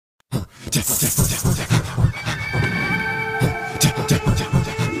You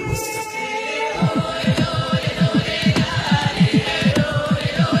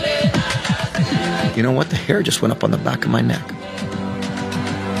know what? The hair just went up on the back of my neck.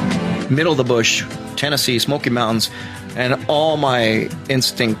 Middle of the bush, Tennessee, Smoky Mountains, and all my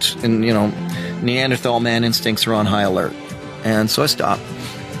instinct and, Neanderthal man instincts are on high alert. And so I stopped.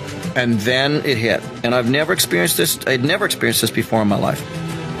 And then it hit. And I've never experienced this. I'd never experienced this before in my life.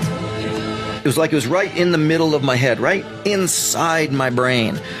 It was like it was right in the middle of my head, right inside my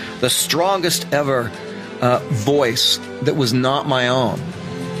brain. The strongest ever voice that was not my own.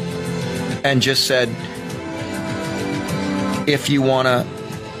 And just said, if you want to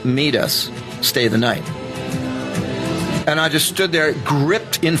meet us, stay the night. And I just stood there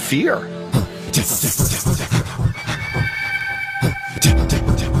gripped in fear.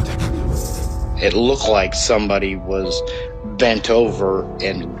 It looked like somebody was bent over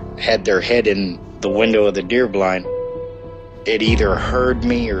and had their head in the window of the deer blind. It either heard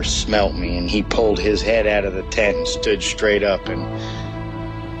me or smelt me, and he pulled his head out of the tent and stood straight up, and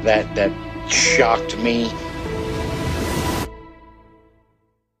that shocked me.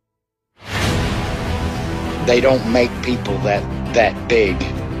 They don't make people that big.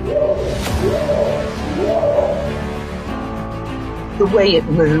 The way it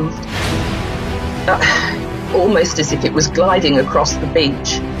moved, almost as if it was gliding across the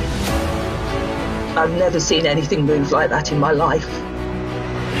beach. I've never seen anything move like that in my life.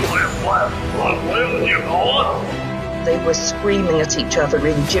 They were screaming at each other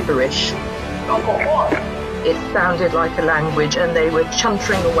in gibberish. It sounded like a language, and they were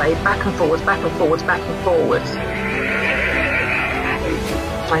chuntering away back and forwards, back and forwards, back and forwards.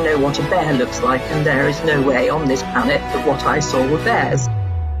 I know what a bear looks like, and there is no way on this planet that what I saw were bears.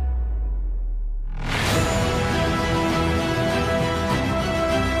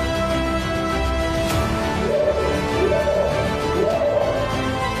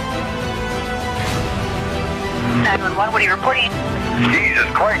 What are you reporting? Jesus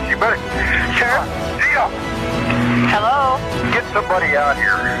Christ, you better... Sheriff? Gio! Hello? Get somebody out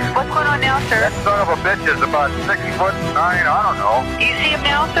here. What's going on now, sir? That son of a bitch is about 6'9", I don't know. Do you see him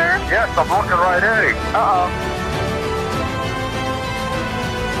now, sir? Yes, I'm looking right at him.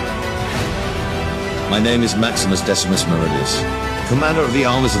 My name is Maximus Decimus Meridius, Commander of the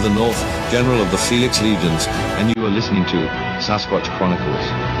Armies of the North, General of the Felix Legions, and you are listening to Sasquatch Chronicles.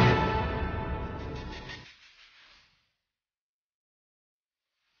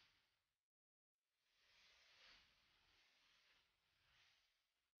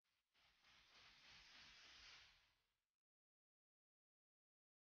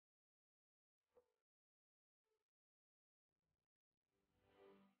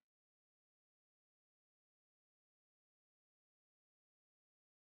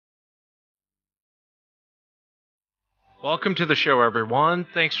 Welcome to the show, everyone.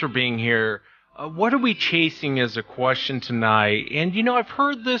 Thanks for being here. What are we chasing as a question tonight? And, I've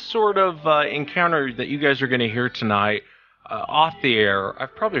heard this sort of encounter that you guys are going to hear tonight off the air.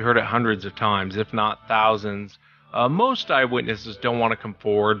 I've probably heard it hundreds of times, if not thousands. Most eyewitnesses don't want to come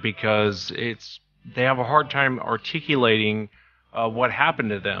forward because they have a hard time articulating what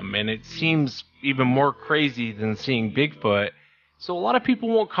happened to them. And it seems even more crazy than seeing Bigfoot. So a lot of people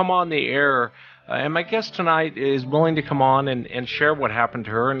won't come on the air. And my guest tonight is willing to come on and share what happened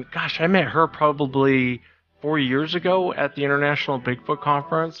to her. And gosh, I met her probably 4 years ago at the International Bigfoot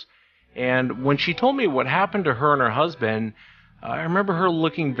Conference. And when she told me what happened to her and her husband, I remember her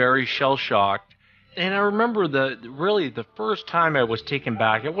looking very shell-shocked. And I remember the first time I was taken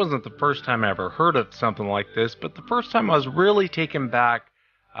back, it wasn't the first time I ever heard of something like this, but the first time I was really taken back,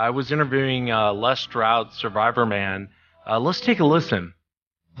 I was interviewing Les Stroud, Survivorman. Let's take a listen.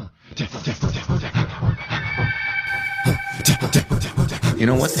 You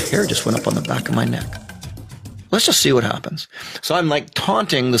know what? The hair just went up on the back of my neck. Let's just see what happens. So I'm like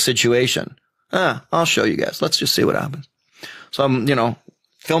taunting the situation. I'll show you guys. Let's just see what happens. So I'm,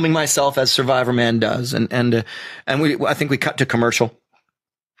 filming myself as Survivorman does. And I think we cut to commercial,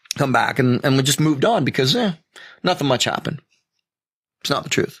 come back and we just moved on because, nothing much happened. It's not the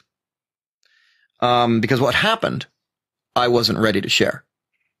truth. Because what happened, I wasn't ready to share.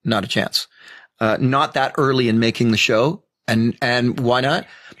 Not a chance. Not that early in making the show. And why not?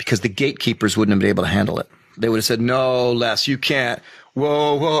 Because the gatekeepers wouldn't have been able to handle it. They would have said, no, Les, you can't.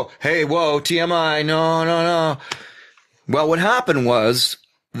 Whoa, hey, whoa, TMI, no. Well, what happened was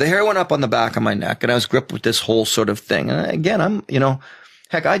the hair went up on the back of my neck and I was gripped with this whole sort of thing. And again,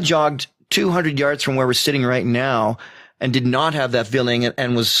 heck, I jogged 200 yards from where we're sitting right now. and did not have that feeling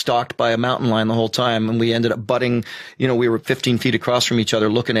and was stalked by a mountain lion the whole time. And we ended up butting, we were 15 feet across from each other,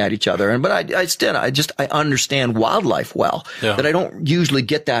 looking at each other. But I understand wildlife well, that I don't usually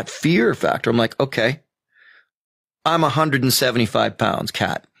get that fear factor. I'm like, okay, I'm 175 pounds,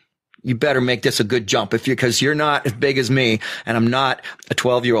 cat. You better make this a good jump because you're not as big as me, and I'm not a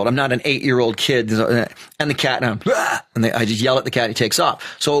 12-year-old. I'm not an 8-year-old kid. And the cat, I just yell at the cat. He takes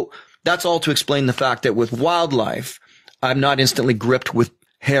off. So that's all to explain the fact that with wildlife, I'm not instantly gripped with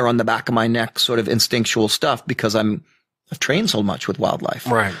hair on the back of my neck, sort of instinctual stuff, because I've trained so much with wildlife,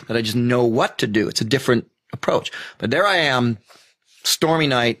 right, that I just know what to do. It's a different approach. But there I am, stormy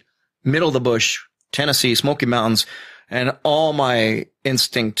night, middle of the bush, Tennessee, Smoky Mountains, and all my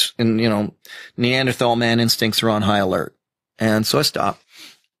instinct and, Neanderthal man instincts are on high alert. And so I stopped.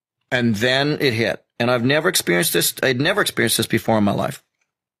 And then it hit. And I'd never experienced this before in my life.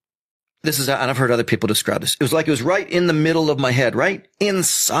 And I've heard other people describe this. It was like it was right in the middle of my head, right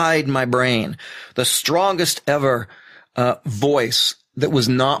inside my brain. The strongest ever voice that was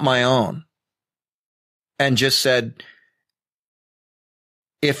not my own. And just said,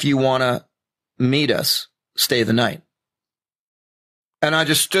 if you want to meet us, stay the night. And I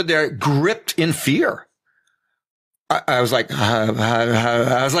just stood there gripped in fear. I was like,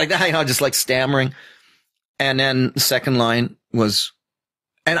 just like stammering. And then the second line was,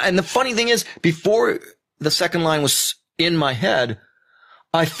 and the funny thing is, before the second line was in my head,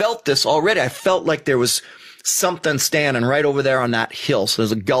 I felt this already. I felt like there was something standing right over there on that hill. So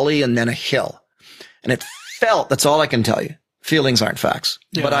there's a gully and then a hill. And it felt, that's all I can tell you. Feelings aren't facts.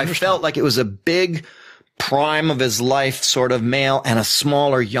 Yeah, but I felt like it was a big prime of his life sort of male and a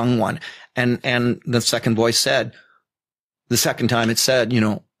smaller young one. And the second voice said, the second time it said,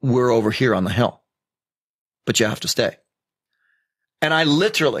 we're over here on the hill, but you have to stay. And I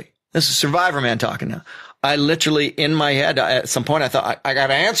literally, this is Survivorman talking now. I literally, in my head, at some point I thought, I got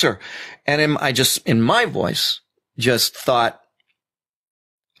to answer. And in my voice, just thought,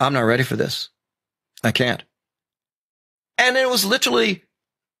 I'm not ready for this. I can't. And it was literally,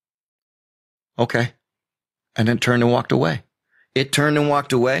 okay. And then turned and walked away. It turned and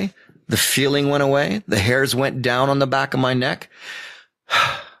walked away. The feeling went away. The hairs went down on the back of my neck.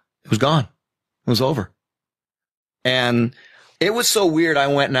 It was gone. It was over. And it was so weird. I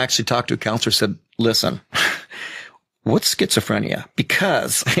went and actually talked to a counselor, said, listen, what's schizophrenia?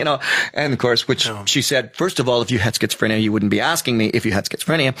 Because, and of course, which she said, first of all, if you had schizophrenia, you wouldn't be asking me if you had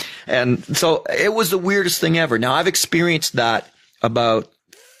schizophrenia. And so it was the weirdest thing ever. Now I've experienced that about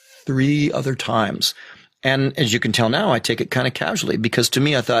 3 other times. And as you can tell now, I take it kind of casually because to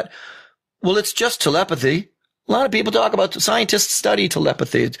me, I thought, well, it's just telepathy. A lot of people talk about scientists study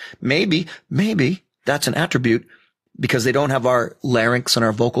telepathy. Maybe that's an attribute because they don't have our larynx and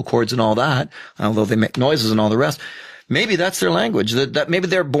our vocal cords and all that, although they make noises and all the rest. Maybe that's their language. That maybe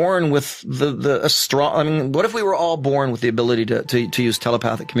they're born with a strong. I mean, what if we were all born with the ability to use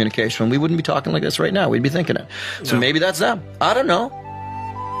telepathic communication? We wouldn't be talking like this right now. We'd be thinking it. So maybe that's them. I don't know.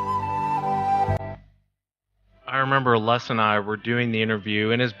 I remember Les and I were doing the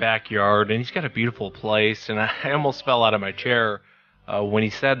interview in his backyard, and he's got a beautiful place, and I almost fell out of my chair when he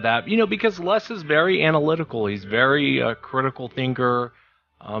said that, because Les is very analytical. He's very critical thinker,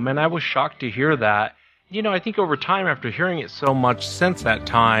 and I was shocked to hear that. I think over time, after hearing it so much since that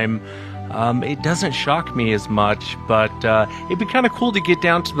time, it doesn't shock me as much, but it'd be kind of cool to get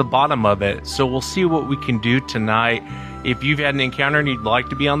down to the bottom of it. So we'll see what we can do tonight. If you've had an encounter and you'd like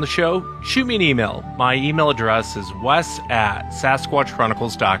to be on the show, shoot me an email. My email address is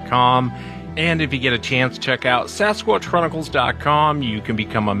wes@sasquatchchronicles.com. And if you get a chance, check out sasquatchchronicles.com. You can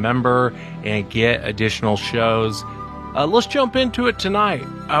become a member and get additional shows. Let's jump into it tonight.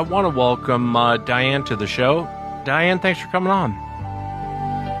 I want to welcome Dianne to the show. Dianne, thanks for coming on.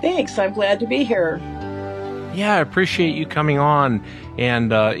 Thanks. I'm glad to be here. Yeah, I appreciate you coming on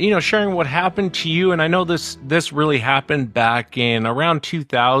and, sharing what happened to you. And I know this really happened back in around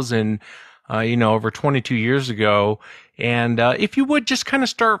 2000, over 22 years ago. And if you would just kind of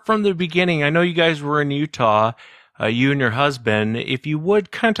start from the beginning. I know you guys were in Utah, you and your husband. If you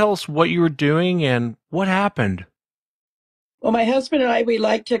would kind of tell us what you were doing and what happened. Well, my husband and I, we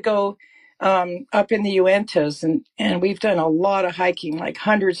like to go up in the Uintas, and we've done a lot of hiking, like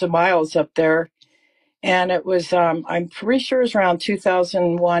hundreds of miles up there. And it was, I'm pretty sure it was around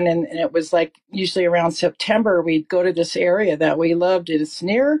 2001, and it was like usually around September, we'd go to this area that we loved. It's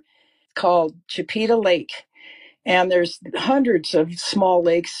called Chepeta Lake. And there's hundreds of small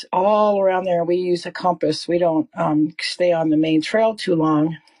lakes all around there. We use a compass. We don't stay on the main trail too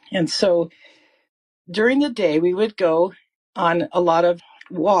long. And so during the day, we would go on a lot of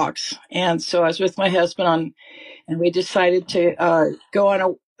walks. And so I was with my husband And we decided to go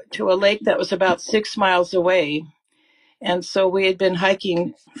on to a lake that was about 6 miles away. And so we had been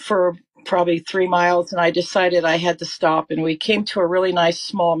hiking for probably 3 miles, and I decided I had to stop. And we came to a really nice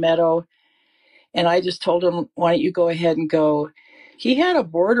small meadow. And I just told him, why don't you go ahead and go? He had a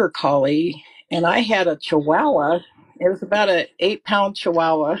border collie, and I had a chihuahua. It was about an 8-pound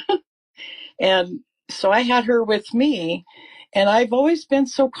chihuahua. And so I had her with me. And I've always been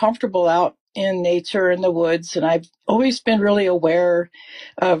so comfortable out in nature in the woods. And I've always been really aware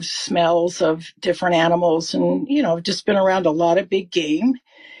of smells of different animals and, just been around a lot of big game.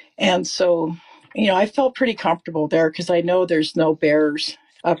 And so, I felt pretty comfortable there because I know there's no bears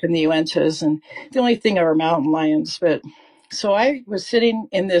up in the Uintas, and the only thing are mountain lions. But so I was sitting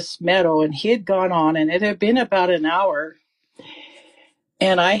in this meadow, and he had gone on, and it had been about an hour.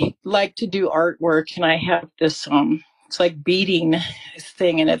 And I like to do artwork, and I have this it's like beading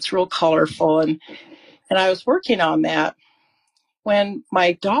thing, and it's real colorful, and I was working on that when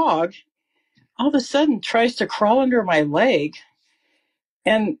my dog all of a sudden tries to crawl under my leg.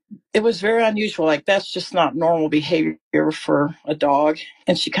 And it was very unusual. Like, that's just not normal behavior for a dog.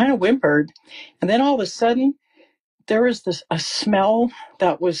 And she kind of whimpered. And then all of a sudden, there was a smell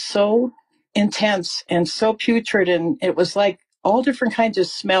that was so intense and so putrid. And it was like all different kinds of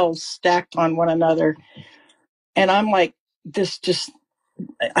smells stacked on one another. And I'm like,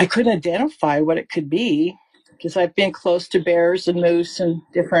 I couldn't identify what it could be because I've been close to bears and moose and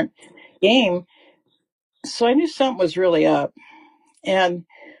different game. So I knew something was really up. And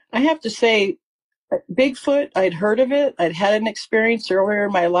I have to say, Bigfoot, I'd heard of it. I'd had an experience earlier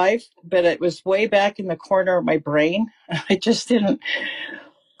in my life, but it was way back in the corner of my brain. I just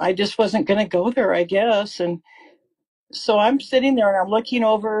wasn't going to go there, I guess. And so I'm sitting there and I'm looking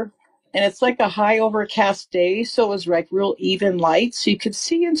over, and it's like a high overcast day. So it was like real even light. So you could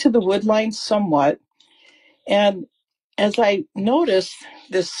see into the woodline somewhat. And as I noticed,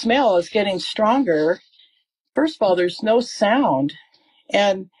 the smell is getting stronger. First of all, there's no sound.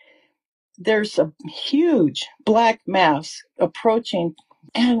 And there's a huge black mass approaching,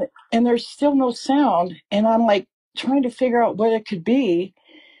 and there's still no sound. And I'm like trying to figure out what it could be.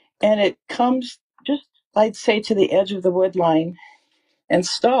 And it comes just, I'd say, to the edge of the wood line and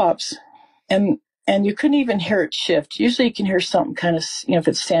stops. And you couldn't even hear it shift. Usually you can hear something kind of, if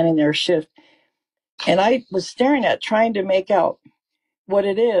it's standing there, shift. And I was staring at, trying to make out what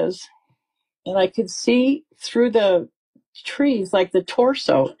it is. And I could see through the trees, like the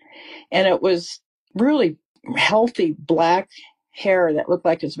torso. And it was really healthy black hair that looked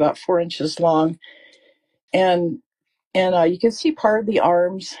like it's about 4 inches long. And you could see part of the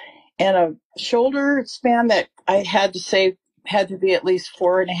arms and a shoulder span that I had to say had to be at least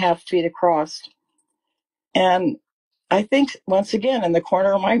 4.5 feet across. And I think, once again, in the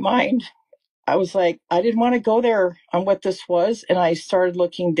corner of my mind, I was like, I didn't want to go there on what this was. And I started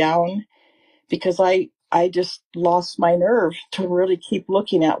looking down because I just lost my nerve to really keep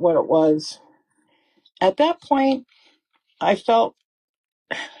looking at what it was. At that point, I felt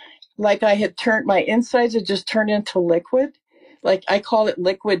like I had turned, my insides had just turned into liquid. Like, I call it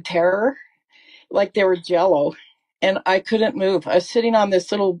liquid terror, like they were jello. And I couldn't move. I was sitting on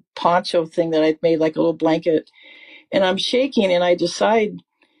this little poncho thing that I'd made, like a little blanket. And I'm shaking, and I decide,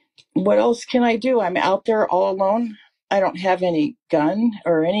 what else can I do? I'm out there all alone. I don't have any gun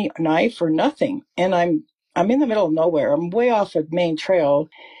or any knife or nothing. And I'm in the middle of nowhere. I'm way off a main trail.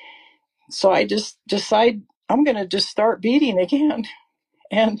 So I just decide I'm going to just start beading again.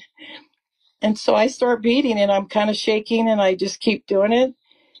 And so I start beading, and I'm kind of shaking, and I just keep doing it.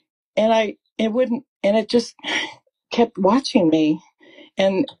 And it just kept watching me.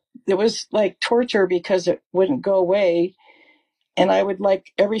 And it was like torture because it wouldn't go away. And I would,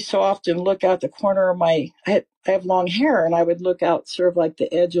 like, every so often look out the corner of I have long hair, and I would look out sort of like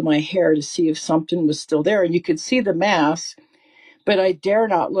the edge of my hair to see if something was still there. And you could see the mass, but I dare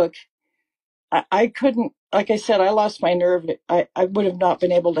not look. I couldn't, like I said, I lost my nerve. I would have not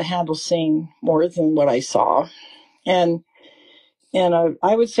been able to handle seeing more than what I saw. And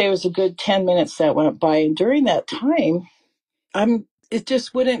I would say it was a good 10 minutes that went by. And during that time, it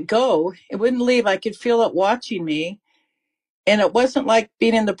just wouldn't go. It wouldn't leave. I could feel it watching me. And it wasn't like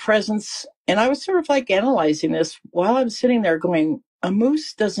being in the presence. And I was sort of like analyzing this while I'm sitting there going, a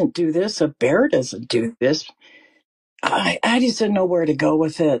moose doesn't do this. A bear doesn't do this. I just didn't know where to go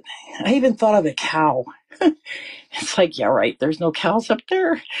with it. I even thought of a cow. It's like, yeah, right. There's no cows up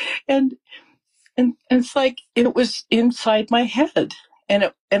there. And it's like, it was inside my head.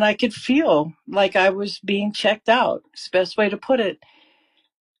 And I could feel like I was being checked out. It's the best way to put it.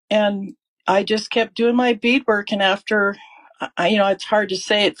 And I just kept doing my beadwork. And after it's hard to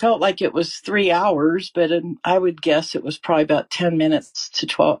say. It felt like it was 3 hours, but I would guess it was probably about 10 minutes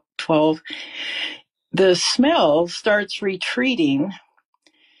to 12. The smell starts retreating,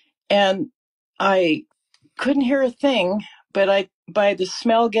 and I couldn't hear a thing, but by the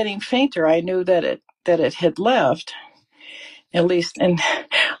smell getting fainter, I knew that it had left, at least, and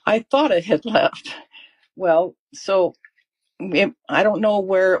I thought it had left. Well, so I don't know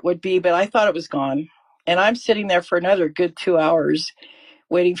where it would be, but I thought it was gone. And I'm sitting there for another good 2 hours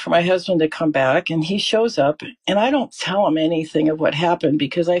waiting for my husband to come back, and he shows up, and I don't tell him anything of what happened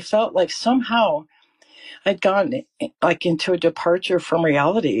because I felt like somehow I'd gone like into a departure from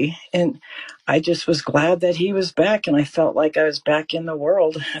reality, and I just was glad that he was back, and I felt like I was back in the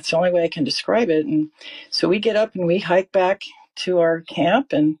world. That's the only way I can describe it. And so we get up and we hike back to our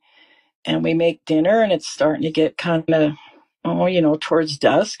camp, and we make dinner, and it's starting to get kind of, towards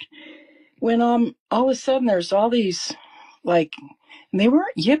dusk, when all of a sudden there's all these, like, and they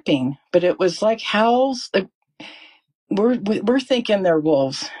weren't yipping, but it was like howls. We're thinking they're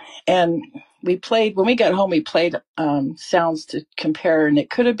wolves. And when we got home, we played sounds to compare, and it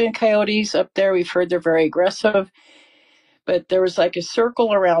could have been coyotes up there. We've heard they're very aggressive, but there was like a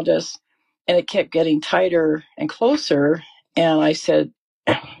circle around us, and it kept getting tighter and closer. And I said,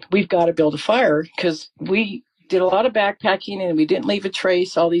 we've got to build a fire, because we did a lot of backpacking and we didn't leave a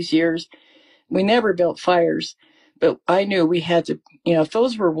trace all these years. We never built fires, but I knew we had to, if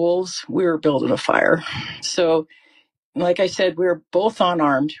those were wolves, we were building a fire. So, like I said, we were both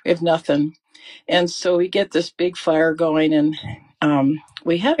unarmed. We have nothing. And so we get this big fire going, and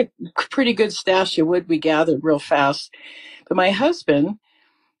we had a pretty good stash of wood we gathered real fast. But my husband,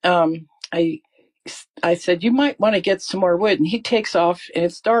 I said, you might want to get some more wood. And he takes off, and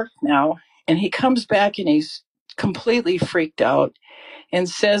it's dark now. And he comes back, and he's completely freaked out and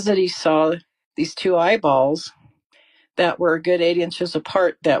says that he saw these two eyeballs that were a good 8 inches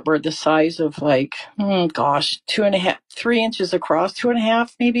apart, that were the size of 2.5, 3 inches across,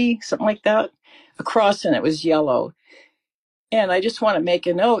 2.5, maybe something like that across. And it was yellow. And I just want to make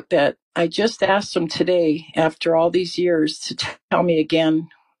a note that I just asked him today, after all these years, to tell me again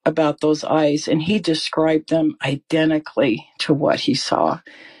about those eyes. And he described them identically to what he saw.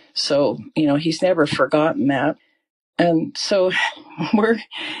 So, he's never forgotten that. And so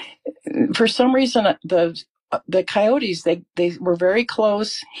for some reason, the coyotes, they were very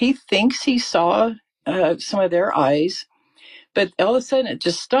close. He thinks he saw some of their eyes, but all of a sudden it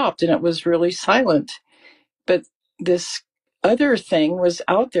just stopped, and it was really silent. But this other thing was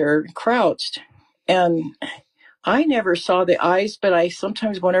out there crouched, and I never saw the eyes, but I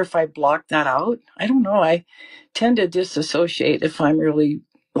sometimes wonder if I blocked that out. I don't know. I tend to disassociate if I'm really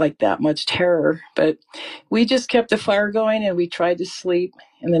like that much terror. But we just kept the fire going, and we tried to sleep.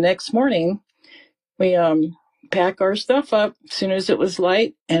 And the next morning, we pack our stuff up as soon as it was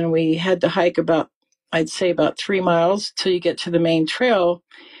light, and we had to hike I'd say about 3 miles till you get to the main trail.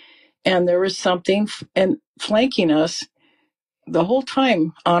 And there was something flanking us the whole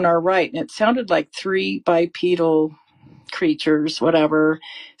time on our right, and it sounded like 3 bipedal creatures, whatever.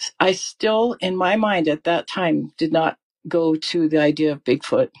 I still, in my mind at that time, did not go to the idea of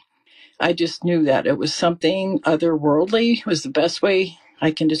Bigfoot. I just knew that it was something otherworldly, was the best way I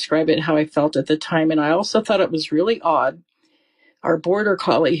can describe it, how I felt at the time. And I also thought it was really odd. Our border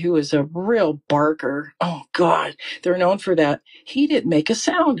collie, who is a real barker, oh God, they're known for that. He didn't make a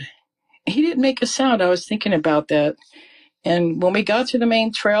sound. I was thinking about that. And when we got to the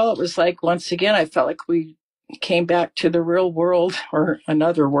main trail, it was like, once again, I felt like we came back to the real world, or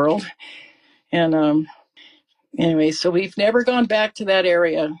another world. And anyway, so we've never gone back to that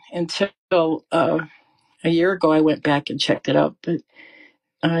area until a year ago. I went back and checked it out, but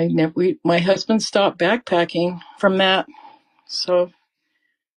my husband stopped backpacking from that. So.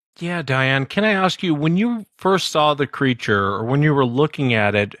 Yeah, Dianne, can I ask you, when you first saw the creature, or when you were looking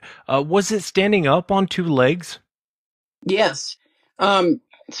at it, was it standing up on 2 legs? Yes.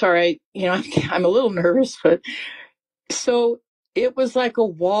 Sorry, I'm a little nervous, but so it was like a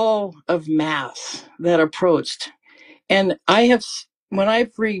wall of mass that approached. And when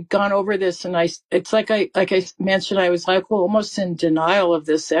I've gone over this, and it's like I mentioned, I was like, well, almost in denial of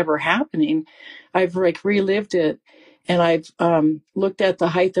this ever happening. I've relived it, and I've looked at the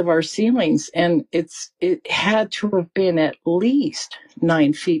height of our ceilings, and it had to have been at least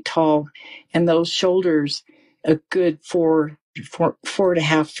 9 feet tall, and those shoulders a good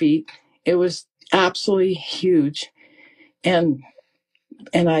 4.5 feet. It was absolutely huge, and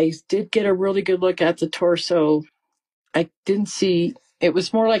I did get a really good look at the torso. I didn't see, it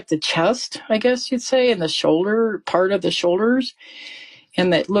was more like the chest, I guess you'd say, and the shoulder, part of the shoulders.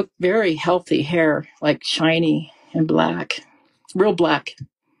 And that looked very healthy hair, like shiny and black. real black.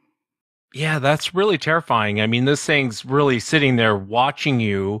 Yeah, that's really terrifying. I mean, this thing's really sitting there watching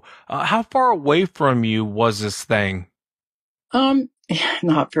you. How far away from you was this thing?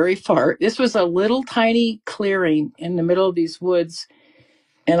 Not very far. This was a little tiny clearing in the middle of these woods,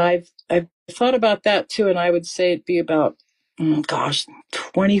 and I've thought about that too. And I would say it'd be about,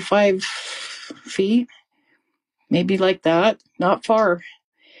 25 feet, maybe like that. Not far.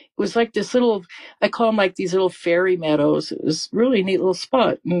 It was like this little, I call them like these little fairy meadows. It was a really neat little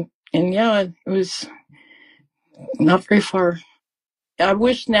spot, and yeah, it was not very far. I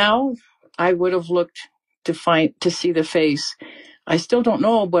wish now I would have looked to see the face. I still don't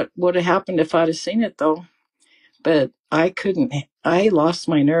know what would have happened if I'd have seen it though. But I couldn't. I lost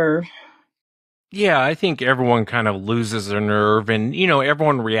my nerve. Yeah, I think everyone kind of loses their nerve and,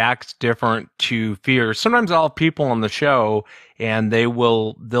 everyone reacts different to fear. Sometimes I'll have people on the show and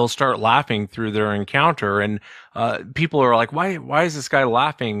they'll start laughing through their encounter and, people are like, why is this guy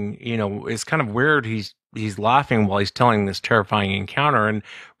laughing? It's kind of weird. He's laughing while he's telling this terrifying encounter. And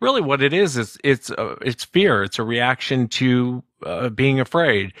really what it is it's fear. It's a reaction to, being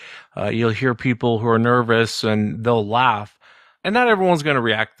afraid. You'll hear people who are nervous and they'll laugh. And not everyone's going to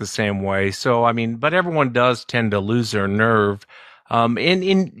react the same way. So, I mean, but everyone does tend to lose their nerve.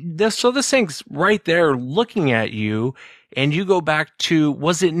 So this thing's right there looking at you and you go back to,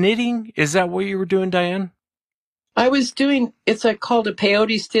 was it knitting? Is that what you were doing, Dianne? I was doing, called a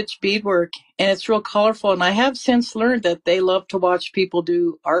peyote stitch beadwork, and it's real colorful. And I have since learned that they love to watch people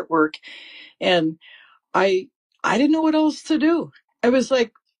do artwork. And I didn't know what else to do. I was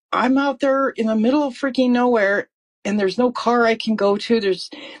like, I'm out there in the middle of freaking nowhere and there's no car I can go to.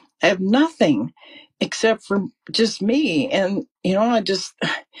 I have nothing except for just me. And, I just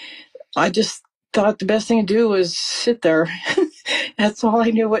thought the best thing to do was sit there. That's all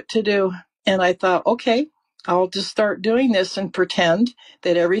I knew what to do. And I thought, okay, I'll just start doing this and pretend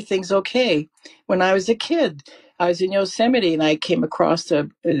that everything's okay. When I was a kid, I was in Yosemite and I came across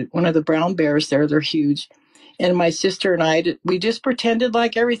one of the brown bears there. They're huge. And my sister and I, we just pretended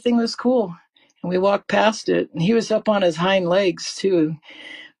like everything was cool. And we walked past it. And he was up on his hind legs too.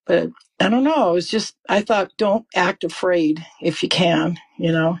 But I don't know. I thought, don't act afraid if you can,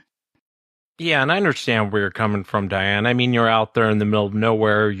 Yeah, and I understand where you're coming from, Dianne. I mean, you're out there in the middle of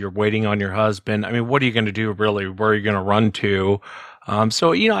nowhere. You're waiting on your husband. I mean, what are you going to do, really? Where are you going to run to?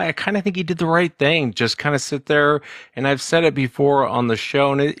 So, I kind of think he did the right thing. Just kind of sit there. And I've said it before on the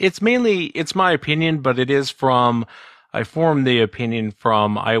show, and it's my opinion, but I formed the opinion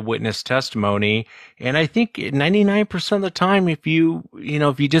from eyewitness testimony. And I think 99% of the time, if you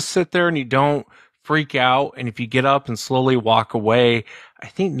just sit there and you don't freak out, and if you get up and slowly walk away, I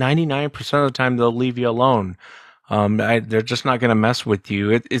think 99% of the time they'll leave you alone. They're just not going to mess with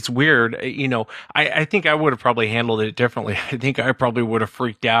you. It's weird. I think I would have probably handled it differently. I think I probably would have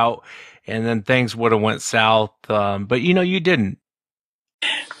freaked out and then things would have went south. But you didn't.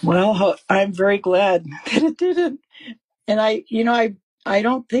 Well, I'm very glad that it didn't. And I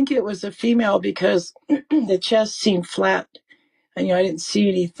don't think it was a female because the chest seemed flat and, I didn't see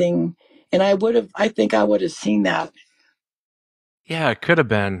anything. And I think I would have seen that. Yeah, it could have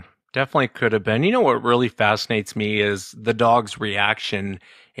been. Definitely could have been. What really fascinates me is the dog's reaction.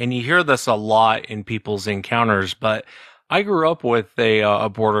 And you hear this a lot in people's encounters, but I grew up with a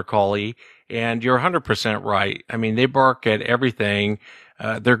border collie and you're 100% right. I mean, they bark at everything.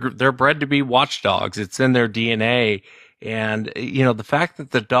 They're bred to be watchdogs. It's in their DNA. And, the fact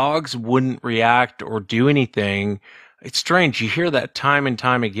that the dogs wouldn't react or do anything, it's strange. You hear that time and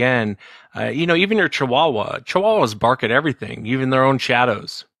time again. Even your chihuahuas bark at everything, even their own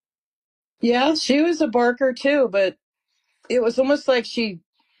shadows. Yeah, she was a barker too, but it was almost like she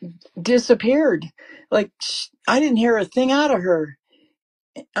disappeared. Like I didn't hear a thing out of her.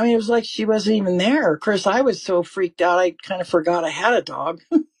 I mean, it was like she wasn't even there. Of course, I was so freaked out, I kind of forgot I had a dog.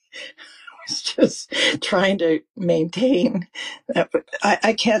 I was just trying to maintain that. But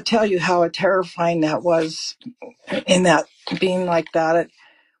I can't tell you how terrifying that was in that being like that.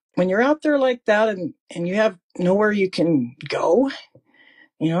 When you're out there like that and you have nowhere you can go,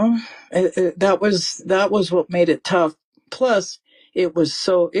 that was what made it tough. Plus, it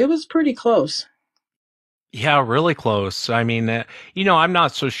was pretty close. Yeah, really close. I mean, I'm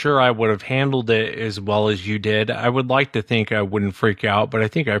not so sure I would have handled it as well as you did. I would like to think I wouldn't freak out, but I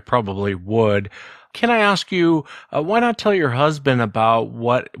think I probably would. Can I ask you, why not tell your husband about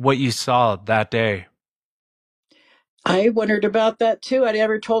what you saw that day? I wondered about that too. I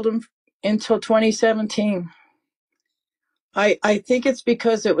never told him until 2017. I think it's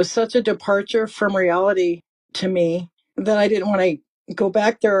because it was such a departure from reality to me that I didn't want to go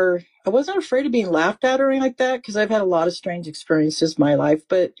back there. I wasn't afraid of being laughed at or anything like that because I've had a lot of strange experiences in my life.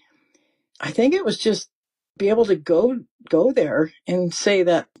 But I think it was just be able to go there and say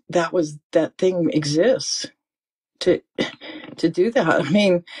that that thing exists to do that. I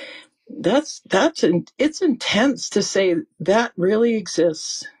mean, it's intense to say that really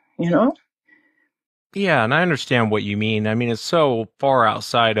exists, you know? Yeah, and I understand what you mean. I mean, it's so far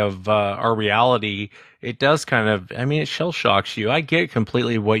outside of our reality. It does kind of, I mean, it shell shocks you. I get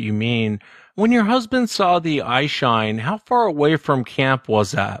completely what you mean. When your husband saw the eye shine, how far away from camp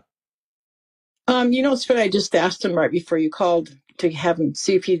was that? It's funny. I just asked him right before you called to have him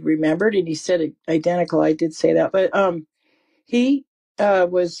see if he'd remembered, and he said identical. I did say that, but he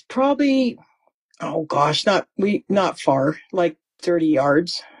was probably, oh gosh, not far, like 30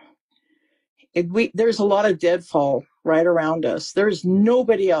 yards. There's a lot of deadfall right around us. There's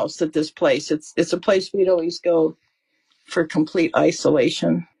nobody else at this place. It's a place we'd always go for complete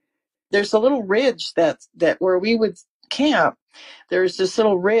isolation. There's a little ridge that where we would camp. There's this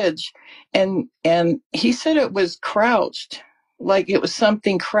little ridge, and he said it was crouched, like it was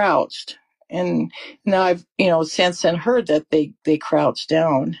something crouched. And now I've since then heard that they crouch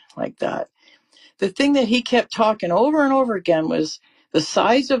down like that. The thing that he kept talking over and over again was the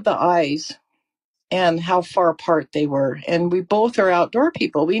size of the eyes and how far apart they were. And we both are outdoor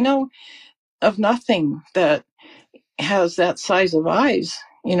people. We know of nothing that has that size of eyes,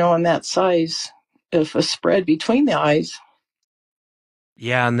 and that size of a spread between the eyes.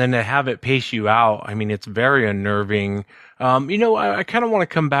 Yeah, and then to have it pace you out, I mean, it's very unnerving. I kind of want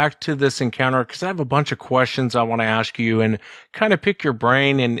to come back to this encounter because I have a bunch of questions I want to ask you and kind of pick your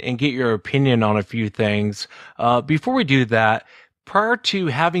brain and get your opinion on a few things. Before we do that, prior to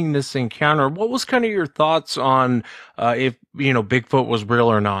having this encounter, what was kind of your thoughts on if, Bigfoot was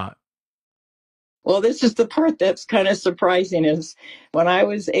real or not? Well, this is the part that's kind of surprising is when I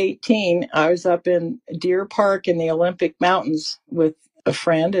was 18, I was up in Deer Park in the Olympic Mountains with a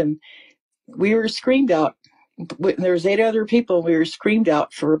friend, and we were screamed out. There was 8 other people. We were screamed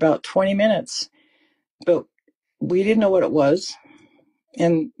out for about 20 minutes, but we didn't know what it was.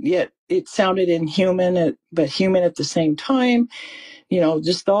 And yet it sounded inhuman, but human at the same time.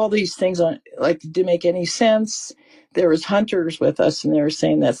 Just all these things didn't make any sense. There was hunters with us, and they were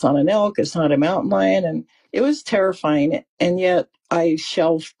saying that's not an elk, it's not a mountain lion, and it was terrifying. And yet I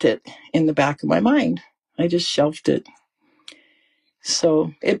shelved it in the back of my mind. I just shelved it.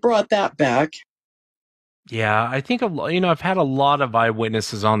 So it brought that back. Yeah, I think I've had a lot of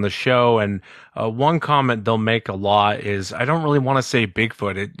eyewitnesses on the show, and one comment they'll make a lot is, I don't really want to say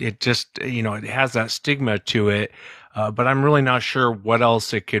Bigfoot. It just, it has that stigma to it, but I'm really not sure what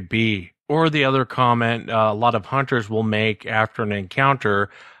else it could be. Or the other comment a lot of hunters will make after an encounter,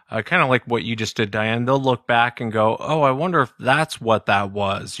 kind of like what you just did, Dianne. They'll look back and go, oh, I wonder if that's what that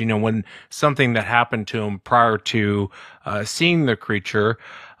was, when something that happened to them prior to seeing the creature.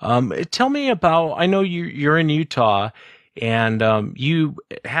 Tell me about, I know you're in Utah, and you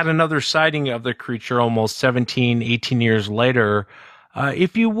had another sighting of the creature almost 17, 18 years later.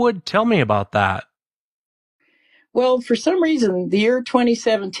 If you would, tell me about that. Well, for some reason, the year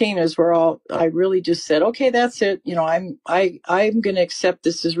 2017 is where I really just said, okay, that's it. I'm going to accept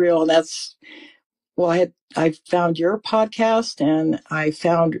this is real. And I found your podcast, and I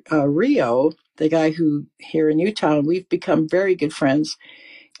found Rio, the guy who here in Utah, and we've become very good friends.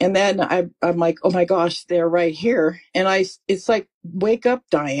 And then I'm like, oh my gosh, they're right here. And it's like, wake up,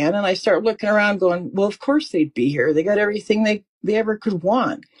 Dianne. And I start looking around going, well, of course they'd be here. They got everything they ever could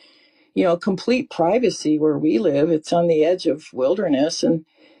want. Complete privacy where we live. It's on the edge of wilderness. And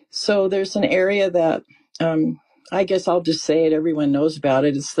so there's an area that, I guess I'll just say it. Everyone knows about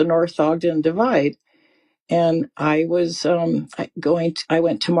it. It's the North Ogden Divide. And I was, I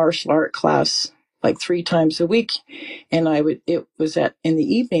went to martial art class like 3 times a week. And it was in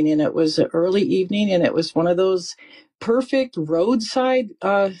the evening, and it was an early evening, and it was one of those perfect roadside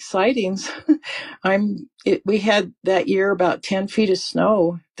sightings. We had that year about 10 feet of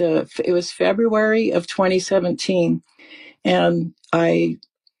snow. It was February of 2017, and I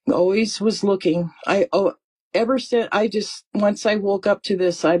always was looking. Ever since once I woke up to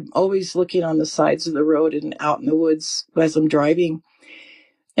this, I'm always looking on the sides of the road and out in the woods as I'm driving.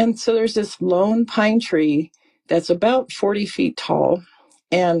 And so there's this lone pine tree that's about 40 feet tall,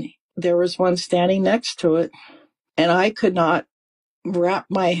 and there was one standing next to it, and I could not wrap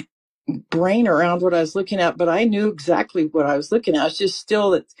my brain around what I was looking at, but I knew exactly what I was looking at. It's just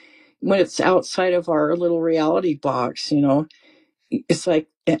still that when it's outside of our little reality box, it's like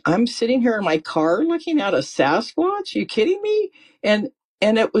I'm sitting here in my car looking at a Sasquatch. Are you kidding me? And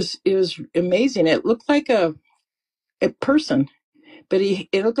it was amazing. It looked like a person, but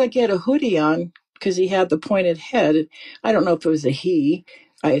it looked like he had a hoodie on because he had the pointed head. I don't know if it was a he.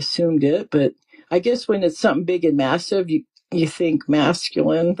 I assumed it, but I guess when it's something big and massive, you think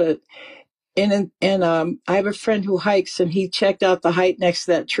masculine. But I have a friend who hikes, and he checked out the height next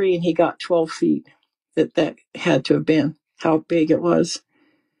to that tree, and he got 12 feet. That had to have been how big it was.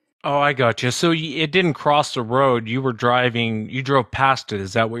 Oh, I got you. So it didn't cross the road. You were driving. You drove past it.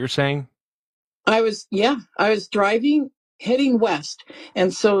 Is that what you're saying? I was driving, heading west.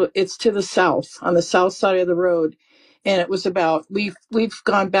 And so it's to the south, on the south side of the road. And it was about, we've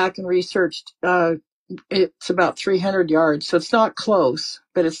gone back and researched, it's about 300 yards. So it's not close,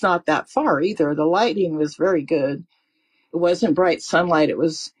 but it's not that far either. The lighting was very good. It wasn't bright sunlight. It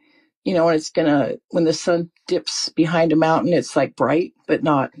was, when the sun dips behind a mountain, it's like bright, but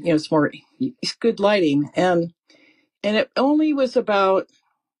not, it's good lighting. And it only was about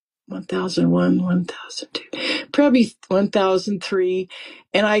 1001, 1002, probably 1003.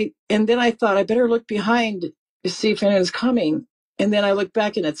 And then I thought I better look behind to see if anyone's coming. And then I looked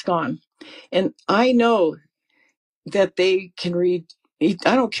back and it's gone. And I know that they can read.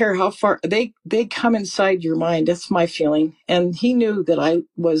 I don't care how far they come inside your mind. That's my feeling. And he knew that I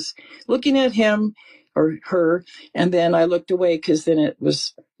was looking at him or her. And then I looked away because then it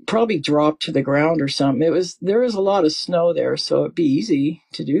was probably dropped to the ground or something. There was a lot of snow there, so it'd be easy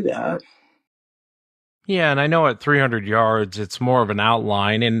to do that. Yeah, and I know at 300 yards, it's more of an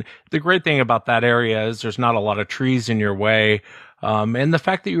outline. And the great thing about that area is there's not a lot of trees in your way. And the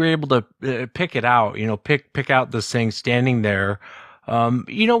fact that you were able to pick it out, pick out this thing standing there.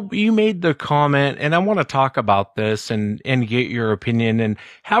 You made the comment, and I want to talk about this and get your opinion and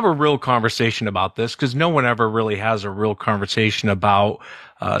have a real conversation about this, because no one ever really has a real conversation about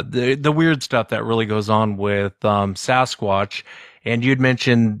the weird stuff that really goes on with Sasquatch. And you'd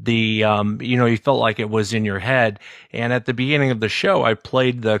mentioned you felt like it was in your head. And at the beginning of the show, I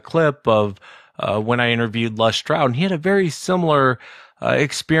played the clip of when I interviewed Stroud, and he had a very similar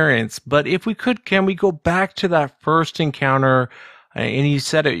experience. But if we could, can we go back to that first encounter? And you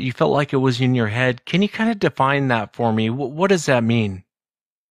said you felt like it was in your head. Can you kind of define that for me? What does that mean?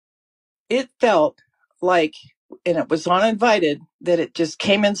 It felt like, and it was uninvited, that it just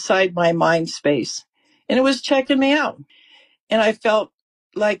came inside my mind space and it was checking me out. And I felt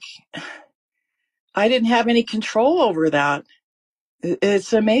like I didn't have any control over that.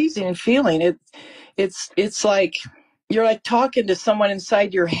 It's an amazing feeling. It's like you're like talking to someone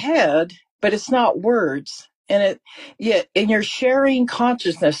inside your head, but it's not words. And you're sharing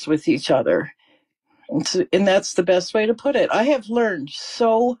consciousness with each other. And that's the best way to put it. I have learned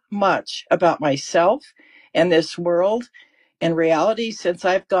so much about myself and this world and reality since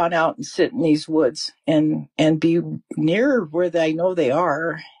I've gone out and sit in these woods and be near where I know they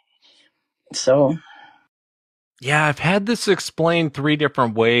are. So. Yeah, I've had this explained 3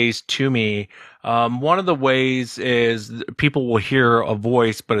 different ways to me. One of the ways is people will hear a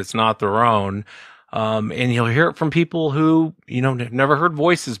voice, but it's not their own. And you'll hear it from people who, never heard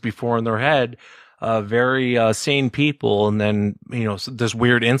voices before in their head, very sane people. And then, this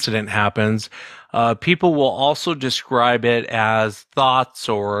weird incident happens. People will also describe it as thoughts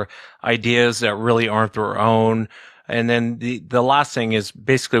or ideas that really aren't their own. And then the last thing is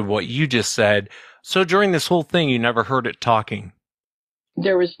basically what you just said. So during this whole thing, you never heard it talking?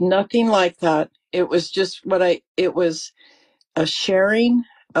 There was nothing like that. It was just it was a sharing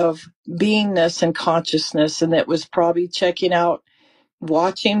of beingness and consciousness, and it was probably checking out,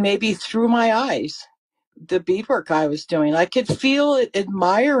 watching maybe through my eyes, the beadwork I was doing. I could feel it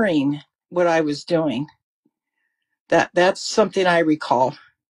admiring what I was doing. That's something I recall.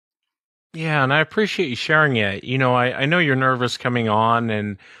 Yeah, and I appreciate you sharing it. I know you're nervous coming on,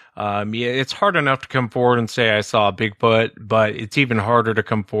 and it's hard enough to come forward and say I saw a Bigfoot, but it's even harder to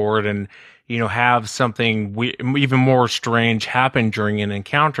come forward and have something even more strange happen during an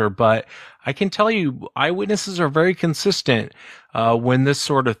encounter. But I can tell you, eyewitnesses are very consistent when this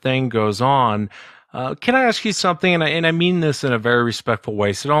sort of thing goes on. Can I ask you something? And I mean this in a very respectful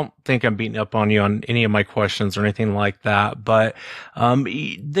way, so don't think I'm beating up on you on any of my questions or anything like that. But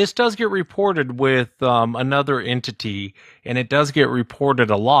this does get reported with another entity, and it does get reported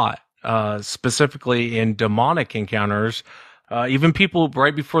a lot, specifically in demonic encounters. Even people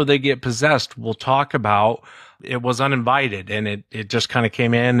right before they get possessed will talk about it was uninvited, and it just kind of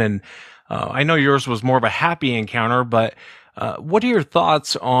came in. And I know yours was more of a happy encounter, but what are your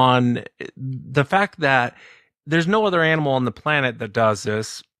thoughts on the fact that there's no other animal on the planet that does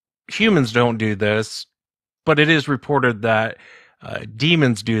this? Humans don't do this, but it is reported that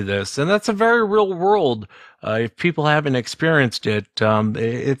demons do this, and that's a very real world. If people haven't experienced it,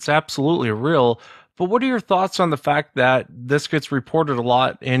 it's absolutely real. But what are your thoughts on the fact that this gets reported a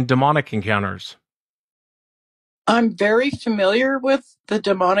lot in demonic encounters? I'm very familiar with the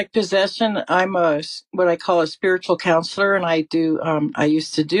demonic possession. I'm what I call a spiritual counselor, and I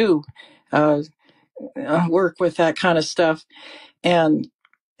used to do uh, work with that kind of stuff. And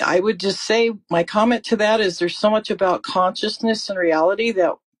I would just say my comment to that is there's so much about consciousness and reality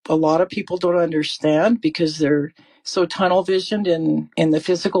that a lot of people don't understand because they're so tunnel visioned in the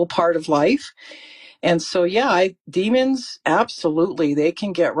physical part of life. And so, yeah, demons, absolutely, they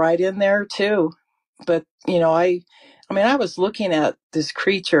can get right in there too. But, I was looking at this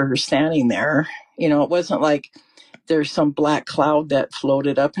creature standing there. It wasn't like there's some black cloud that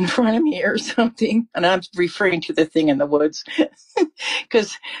floated up in front of me or something. And I'm referring to the thing in the woods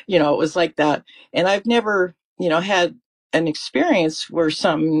because, it was like that. And I've never, had an experience where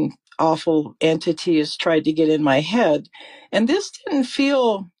some awful entity has tried to get in my head. And this didn't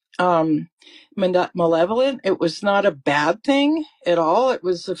feel malevolent. It was not a bad thing at all. It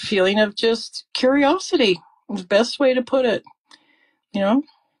was a feeling of just curiosity. The best way to put it,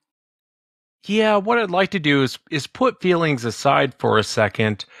 Yeah, what I'd like to do is put feelings aside for a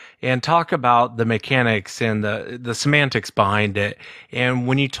second and talk about the mechanics and the semantics behind it. And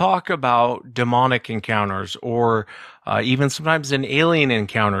when you talk about demonic encounters or even sometimes in alien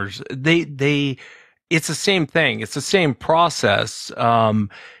encounters, it's the same thing. It's the same process. And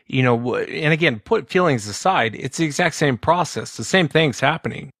again, put feelings aside, it's the exact same process. The same thing's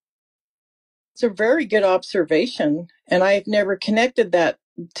happening. It's a very good observation, and I've never connected that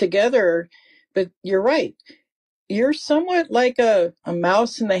together. But you're right. You're somewhat like a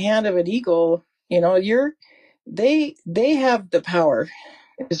mouse in the hand of an eagle. They have the power,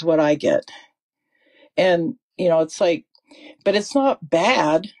 is what I get. And, it's like, but it's not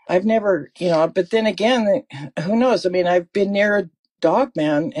bad. I've never, but then again, who knows? I mean, I've been near a dog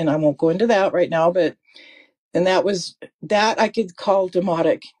man, and I won't go into that right now, and that I could call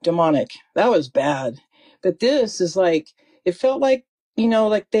demonic. That was bad. But this is like, it felt like,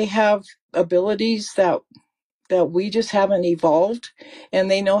 like they have abilities that we just haven't evolved,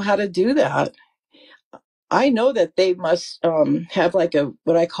 and they know how to do that. I know that they must have like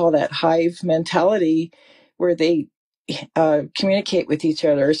what I call that hive mentality where they communicate with each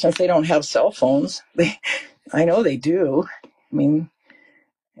other since they don't have cell phones. I know they do. I mean,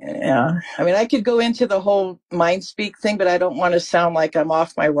 yeah. I mean, I could go into the whole mind speak thing, but I don't want to sound like I'm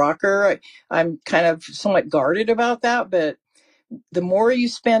off my rocker. I'm kind of somewhat guarded about that, but the more you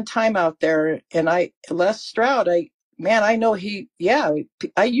spend time out there, and Les Stroud, I know you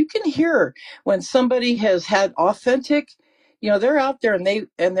can hear when somebody has had authentic, they're out there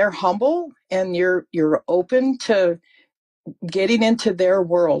and they're humble, and you're open to getting into their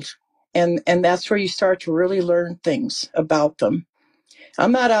world. And that's where you start to really learn things about them.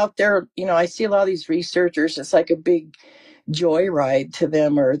 I'm not out there, I see a lot of these researchers, it's like a big joyride to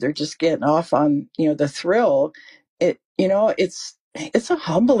them, or they're just getting off on, the thrill. It's a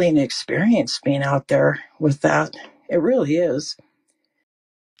humbling experience being out there with that. It really is.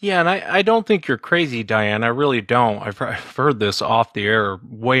 Yeah, and I don't think you're crazy, Dianne. I really don't. I've heard this off the air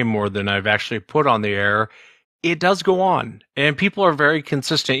way more than I've actually put on the air. It does go on, and people are very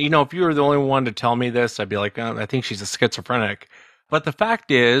consistent. If you were the only one to tell me this, I'd be like, I think she's a schizophrenic. But the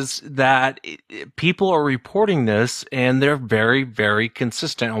fact is that people are reporting this, and they're very, very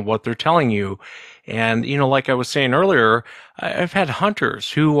consistent on what they're telling you. And, like I was saying earlier, I've had hunters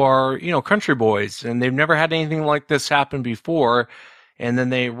who are, country boys, and they've never had anything like this happen before. And then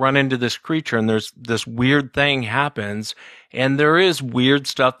they run into this creature, and there's this weird thing happens. And there is weird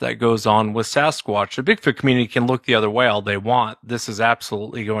stuff that goes on with Sasquatch. The Bigfoot community can look the other way all they want. This is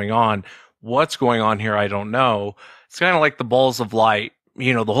absolutely going on. What's going on here, I don't know. It's kind of like the balls of light.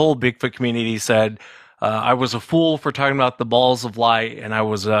 The whole Bigfoot community said, I was a fool for talking about the balls of light, and I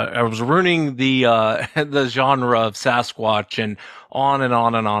was ruining the the genre of Sasquatch, and on and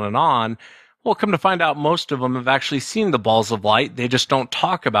on and on and on. Well, come to find out, most of them have actually seen the balls of light. They just don't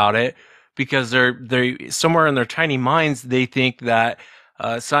talk about it because they're somewhere in their tiny minds, they think that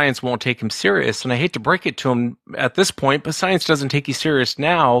science won't take them serious. And I hate to break it to them at this point, but science doesn't take you serious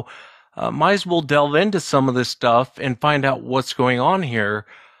now. Might as well delve into some of this stuff and find out what's going on here.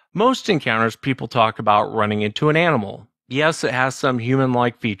 Most encounters, people talk about running into an animal. Yes, it has some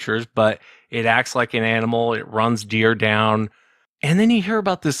human-like features, but it acts like an animal. It runs deer down. And then you hear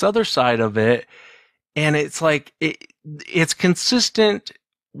about this other side of it, and it's like it's consistent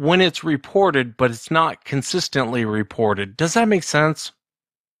when it's reported, but it's not consistently reported. Does that make sense?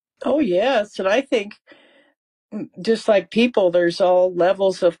 Oh, yes. And I think just like people, there's all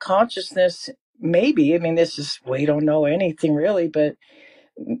levels of consciousness. Maybe. I mean, we don't know anything really, but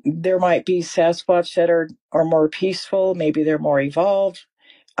There might be Sasquatch that are more peaceful. Maybe they're more evolved.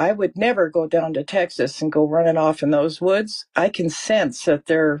 I would never go down to Texas and go running off in those woods. I can sense that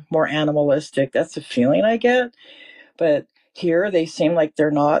they're more animalistic. That's a feeling I get. But here they seem like they're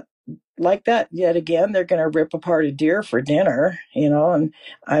not like that. Yet again, they're going to rip apart a deer for dinner, and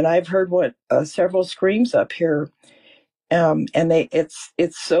I've heard several screams up here. And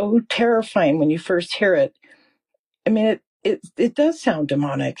it's so terrifying when you first hear it. I mean, it does sound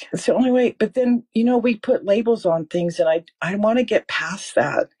demonic. It's the only way. But then, we put labels on things, and I want to get past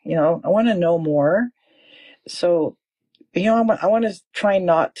that. I want to know more. So, I want to try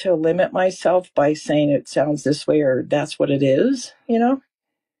not to limit myself by saying it sounds this way or that's what it is.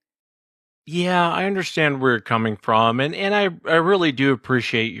 Yeah, I understand where you're coming from, and I really do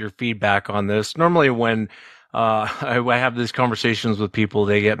appreciate your feedback on this. Normally, when I have these conversations with people,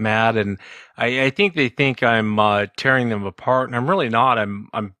 they get mad, and I think they think I'm tearing them apart, and I'm really not.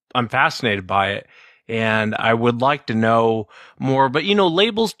 I'm fascinated by it, and I would like to know more. But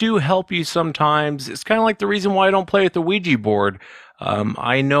labels do help you sometimes. It's kind of like the reason why I don't play with the Ouija board.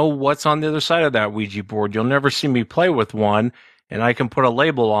 I know what's on the other side of that Ouija board. You'll never see me play with one, and I can put a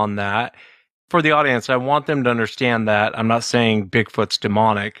label on that. For the audience, I want them to understand that I'm not saying Bigfoot's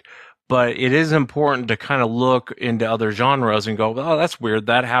demonic, but it is important to kind of look into other genres and go, oh, that's weird.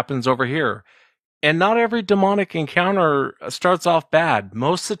 That happens over here. And not every demonic encounter starts off bad.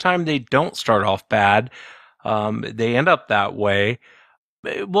 Most of the time, they don't start off bad. They end up that way.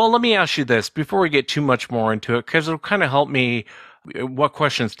 Well, let me ask you this before we get too much more into it, because it'll kind of help me what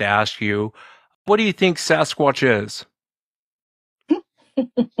questions to ask you. What do you think Sasquatch is?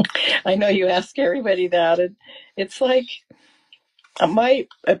 I know you ask everybody that. And it's like my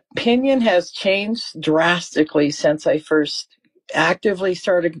opinion has changed drastically since I first actively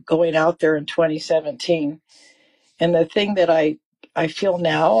started going out there in 2017. And the thing that I feel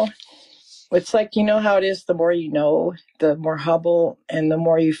now, it's like, how it is, the more you know, the more humble, and the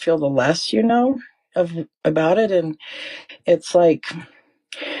more you feel, the less you know about it. And it's like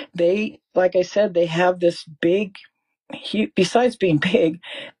like I said, they have this big, besides being big,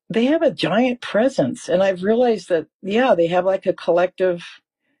 they have a giant presence. And I've realized that, they have like a collective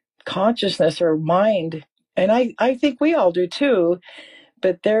consciousness or mind. And I think we all do too.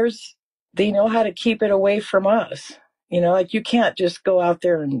 But they know how to keep it away from us. Like you can't just go out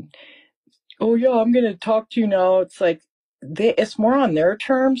there and, oh yeah, I'm going to talk to you now. It's like, it's more on their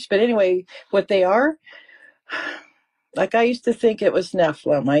terms. But anyway, what they are, like I used to think it was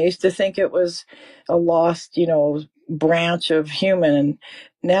Nephilim. I used to think it was a lost, branch of human. And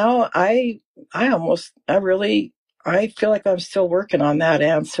now I feel like I'm still working on that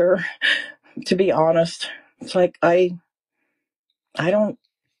answer, to be honest. It's like, I don't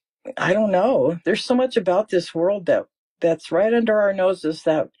know. There's so much about this world that's right under our noses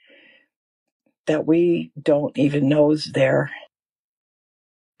that we don't even know is there.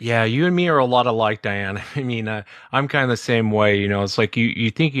 Yeah, you and me are a lot alike, Dianne. I mean, I'm kind of the same way. It's like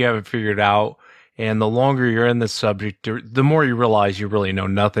you think you have it figured out, and the longer you're in this subject, the more you realize you really know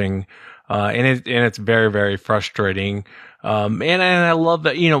nothing. And it's very, very frustrating. And I love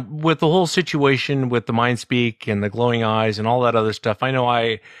that, with the whole situation with the mind speak and the glowing eyes and all that other stuff. I know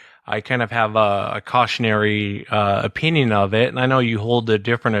I kind of have a cautionary opinion of it, and I know you hold a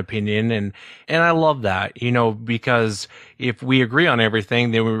different opinion, and I love that, because if we agree on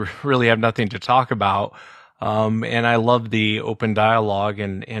everything, then we really have nothing to talk about. And I love the open dialogue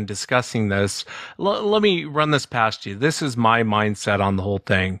and discussing this. Let me run this past you. This is my mindset on the whole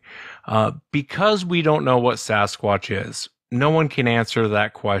thing. Because we don't know what Sasquatch is, no one can answer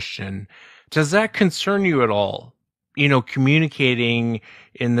that question. Does that concern you at all? Communicating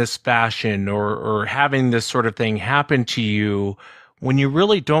in this fashion or having this sort of thing happen to you when you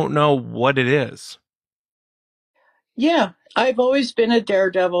really don't know what it is? Yeah, I've always been a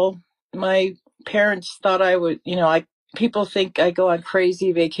daredevil. My parents thought I would, people think I go on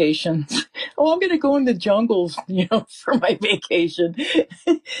crazy vacations. Oh, I'm going to go in the jungles, for my vacation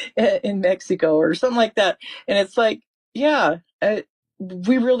in Mexico or something like that. And it's like, yeah,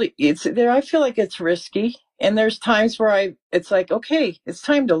 it's there. I feel like it's risky. And there's times where it's like, okay, it's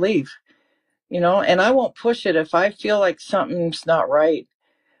time to leave, and I won't push it. If I feel like something's not right,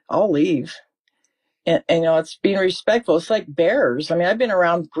 I'll leave. And it's being respectful. It's like bears. I mean, I've been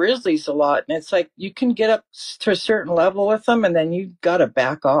around grizzlies a lot, and it's like you can get up to a certain level with them, and then you got to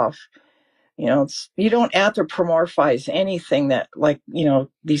back off. You don't anthropomorphize anything that, like,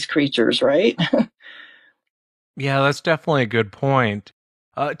 these creatures, right? Yeah, that's definitely a good point.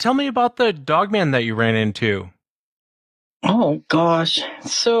 Tell me about the dogman that you ran into. Oh gosh.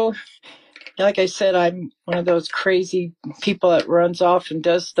 So like I said, I'm one of those crazy people that runs off and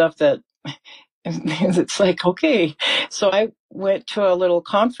does stuff that it's like, okay. So I went to a little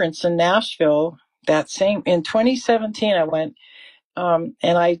conference in Nashville in 2017. I went, and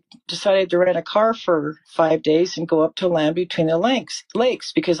I decided to rent a car for 5 days and go up to land between the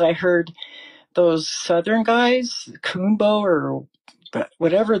lakes because I heard those Southern guys, Coonbo or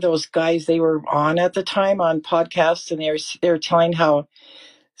whatever those guys they were on at the time on podcasts, and they were telling how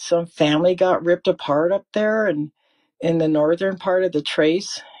some family got ripped apart up there and in the northern part of the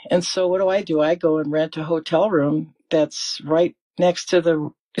Trace. And so what do? I go and rent a hotel room that's right next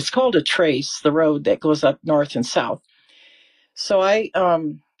to it's called a Trace, the road that goes up north and south. So I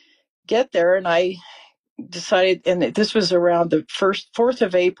get there and I decided, and this was around the 4th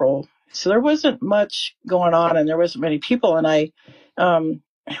of April. So there wasn't much going on and there wasn't many people. And I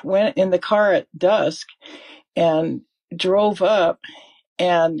went in the car at dusk and drove up,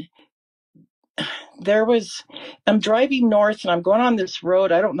 and I'm driving north and I'm going on this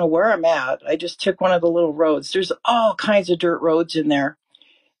road. I don't know where I'm at. I just took one of the little roads. There's all kinds of dirt roads in there.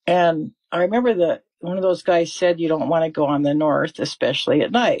 And I remember that one of those guys said, you don't want to go on the north, especially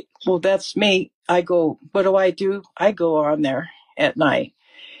at night. Well, that's me. I go, what do? I go on there at night.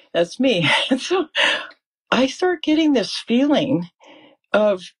 That's me. And so I start getting this feeling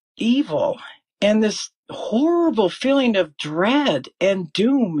of evil and this horrible feeling of dread and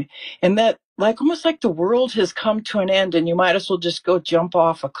doom, and that almost like the world has come to an end and you might as well just go jump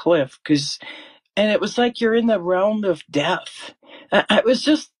off a cliff and it was like you're in the realm of death. It was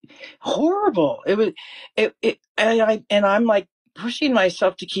just horrible. And I'm like pushing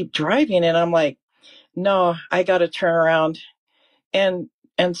myself to keep driving, and I'm like, no, I got to turn around. And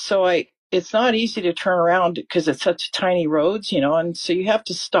so it's not easy to turn around because it's such tiny roads, and so you have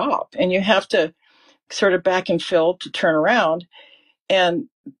to stop and you have to sort of back and fill to turn around. And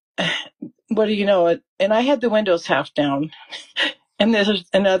what do you know? And I had the windows half down, and there's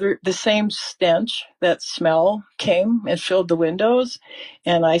the same stench, that smell came and filled the windows,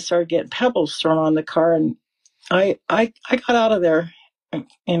 and I started getting pebbles thrown on the car, and I got out of there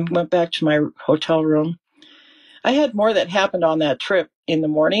and went back to my hotel room. I had more that happened on that trip in the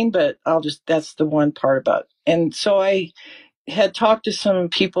morning, but that's the one part about it. And so I had talked to some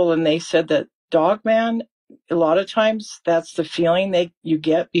people, and they said that Dogman, a lot of times that's the feeling you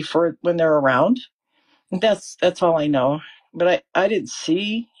get when they're around. And that's all I know. But I didn't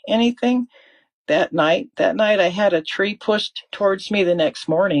see anything that night. That night I had a tree pushed towards me the next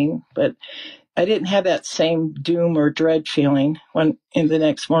morning, but I didn't have that same doom or dread feeling in the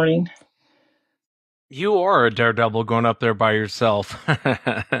next morning. You are a daredevil going up there by yourself.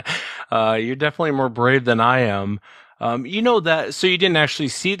 You're definitely more brave than I am. So you didn't actually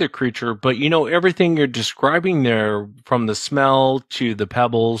see the creature, but everything you're describing there, from the smell to the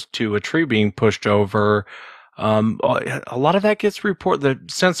pebbles to a tree being pushed over, a lot of that gets reported,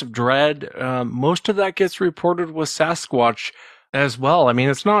 the sense of dread, most of that gets reported with Sasquatch as well. I mean,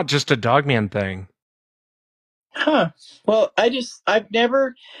 it's not just a Dogman thing. Huh. Well, I've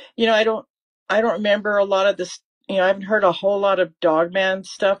never, I don't remember a lot of this, I haven't heard a whole lot of Dogman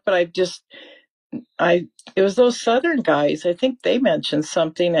stuff, but it was those Southern guys. I think they mentioned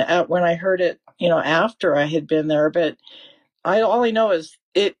something when I heard it, after I had been there, but all I know is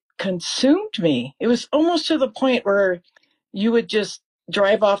it consumed me. It was almost to the point where you would just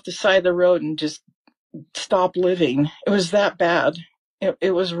drive off the side of the road and just stop living. It was that bad.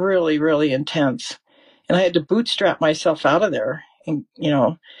 It was really, really intense. And I had to bootstrap myself out of there. And,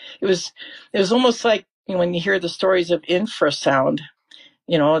 it was almost like when you hear the stories of infrasound,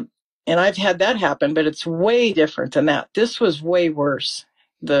 and I've had that happen, but it's way different than that. This was way worse,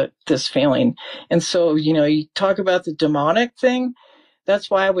 this feeling. And so, you talk about the demonic thing. That's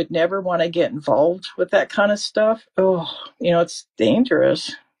why I would never want to get involved with that kind of stuff. Oh, it's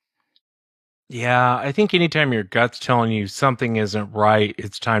dangerous. Yeah, I think anytime your gut's telling you something isn't right,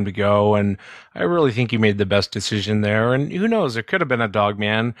 it's time to go. And I really think you made the best decision there. And who knows, it could have been a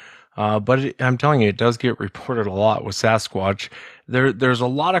Dogman. But I'm telling you, it does get reported a lot with Sasquatch. There's a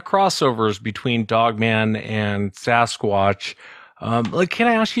lot of crossovers between Dogman and Sasquatch. Can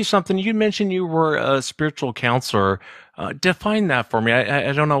I ask you something? You mentioned you were a spiritual counselor. Define that for me.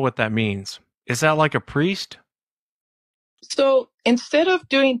 I don't know what that means. Is that like a priest? So instead of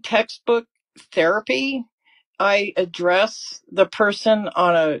doing textbook therapy, I address the person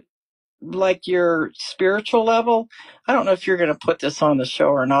on your spiritual level. I don't know if you're going to put this on the show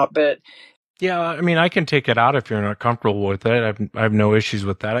or not, but yeah, I mean, I can take it out if you're not comfortable with it. I have no issues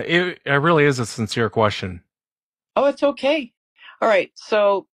with that. It really is a sincere question. Oh, it's okay. All right.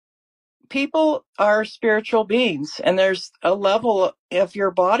 So people are spiritual beings, and there's a level of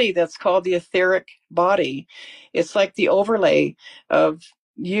your body that's called the etheric body. It's like the overlay of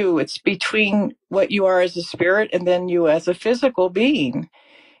you. It's between what you are as a spirit and then you as a physical being.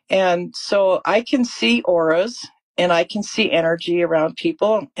 And so I can see auras and I can see energy around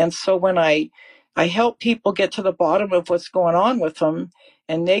people. And so when I help people get to the bottom of what's going on with them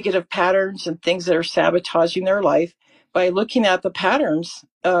and negative patterns and things that are sabotaging their life by looking at the patterns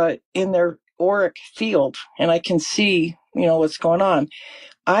in their auric field, and I can see, what's going on.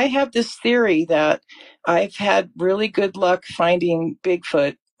 I have this theory that I've had really good luck finding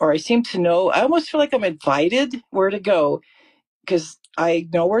Bigfoot, or I seem to know. I almost feel like I'm invited where to go because I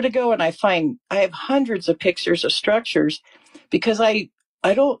know where to go, and I have hundreds of pictures of structures because I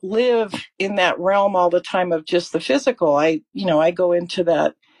don't live in that realm all the time of just the physical. I go into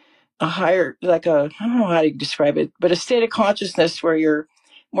that a higher, I don't know how to describe it, but a state of consciousness where you're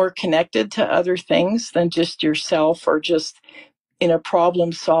more connected to other things than just yourself or just in a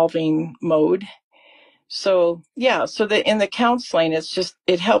problem solving mode. So in the counseling,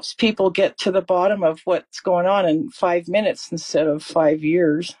 it helps people get to the bottom of what's going on in 5 minutes instead of 5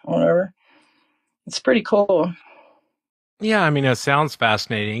 years, whatever. It's pretty cool. Yeah, I mean, it sounds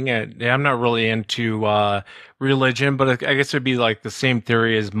fascinating. I'm not really into religion, but I guess it'd be like the same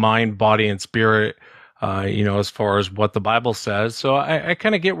theory as mind, body, and spirit, as far as what the Bible says. So I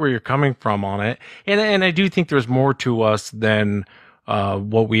kind of get where you're coming from on it. And I do think there's more to us than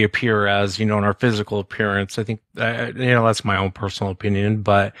what we appear as, in our physical appearance. I think, that's my own personal opinion,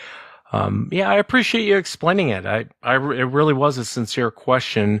 but I appreciate you explaining it. It really was a sincere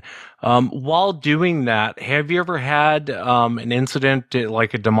question. While doing that, have you ever had an incident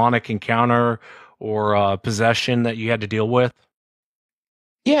like a demonic encounter or possession that you had to deal with?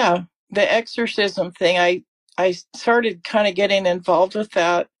 Yeah, the exorcism thing. I started kind of getting involved with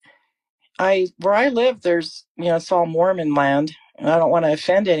that. Where I live, there's it's all Mormon land, and I don't want to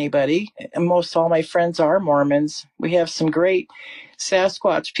offend anybody. And most all my friends are Mormons. We have some great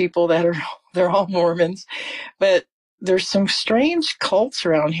Sasquatch people they're all Mormons, but there's some strange cults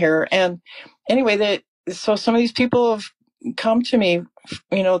around here. And anyway, so some of these people have come to me,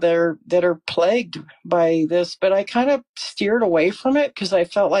 that are plagued by this, but I kind of steered away from it because I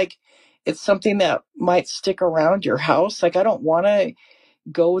felt like it's something that might stick around your house. Like I don't want to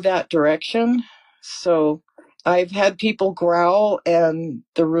go that direction. So I've had people growl and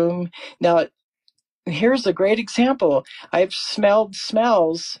the room. Now, here's a great example. I've smelled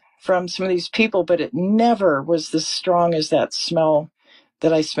smells from some of these people, but it never was as strong as that smell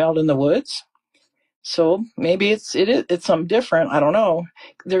that I smelled in the woods. So maybe it's something different. I don't know.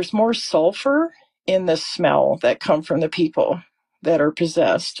 There's more sulfur in the smell that come from the people that are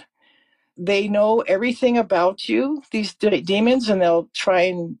possessed. They know everything about you, these demons, and they'll try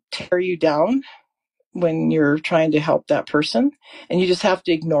and tear you down when you're trying to help that person. And you just have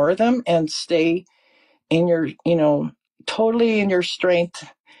to ignore them and stay in your, totally in your strength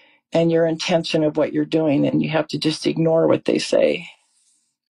and your intention of what you're doing. And you have to just ignore what they say.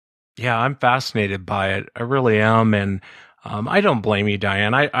 Yeah, I'm fascinated by it. I really am. And I don't blame you,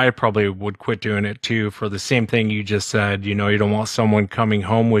 Dianne. I probably would quit doing it too for the same thing you just said. You don't want someone coming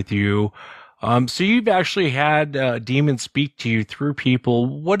home with you. So you've actually had demons speak to you through people.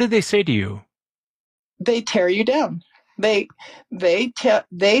 What did they say to you? They tear you down. They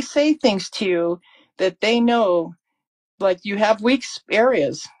say things to you that they know, like you have weak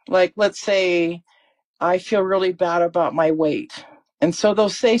areas. Like, let's say I feel really bad about my weight. And so they'll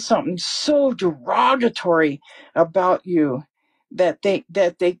say something so derogatory about you that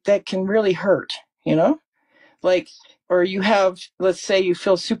can really hurt, like, or you have, let's say you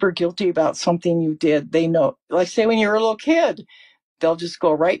feel super guilty about something you did. They know, like say when you're a little kid, they'll just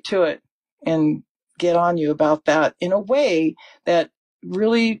go right to it and get on you about that in a way that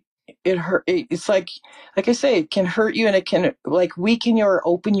really it hurt. It's like I say, it can hurt you and it can like weaken you or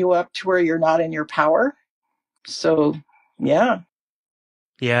open you up to where you're not in your power. So, yeah.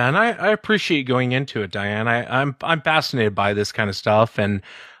 Yeah, and I appreciate going into it, Dianne. I'm fascinated by this kind of stuff, and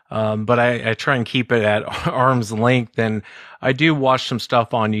but I try and keep it at arm's length. And I do watch some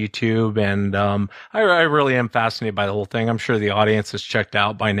stuff on YouTube, and I really am fascinated by the whole thing. I'm sure the audience is checked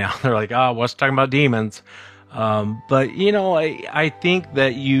out by now. They're like, what's talking about demons? But I think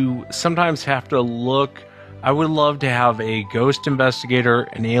that you sometimes have to look. I would love to have a ghost investigator,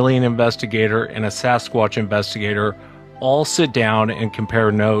 an alien investigator, and a Sasquatch investigator all sit down and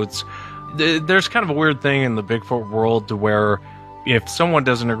compare notes. There's kind of a weird thing in the Bigfoot world to where if someone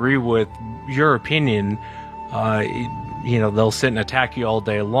doesn't agree with your opinion, they'll sit and attack you all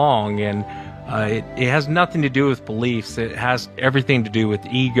day long. And It has nothing to do with beliefs. It has everything to do with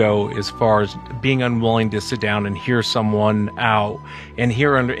ego, as far as being unwilling to sit down and hear someone out and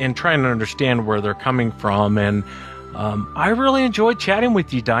and trying to understand where they're coming from. And I really enjoyed chatting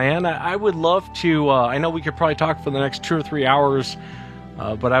with you, Dianne. I would love to. I know we could probably talk for the next 2 or 3 hours,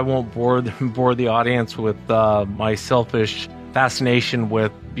 but I won't bore the audience with my selfish fascination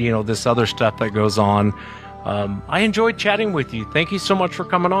with this other stuff that goes on. I enjoyed chatting with you. Thank you so much for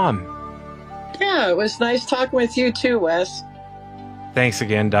coming on. Yeah, it was nice talking with you too, Wes. Thanks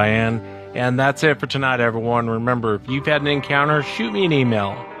again, Dianne. And that's it for tonight, everyone. Remember, if you've had an encounter, shoot me an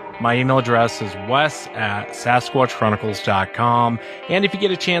email. My email address is wes@sasquatchchronicles.com. And if you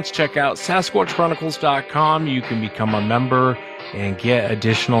get a chance, check out sasquatchchronicles.com. You can become a member and get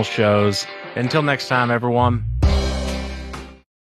additional shows. Until next time, everyone,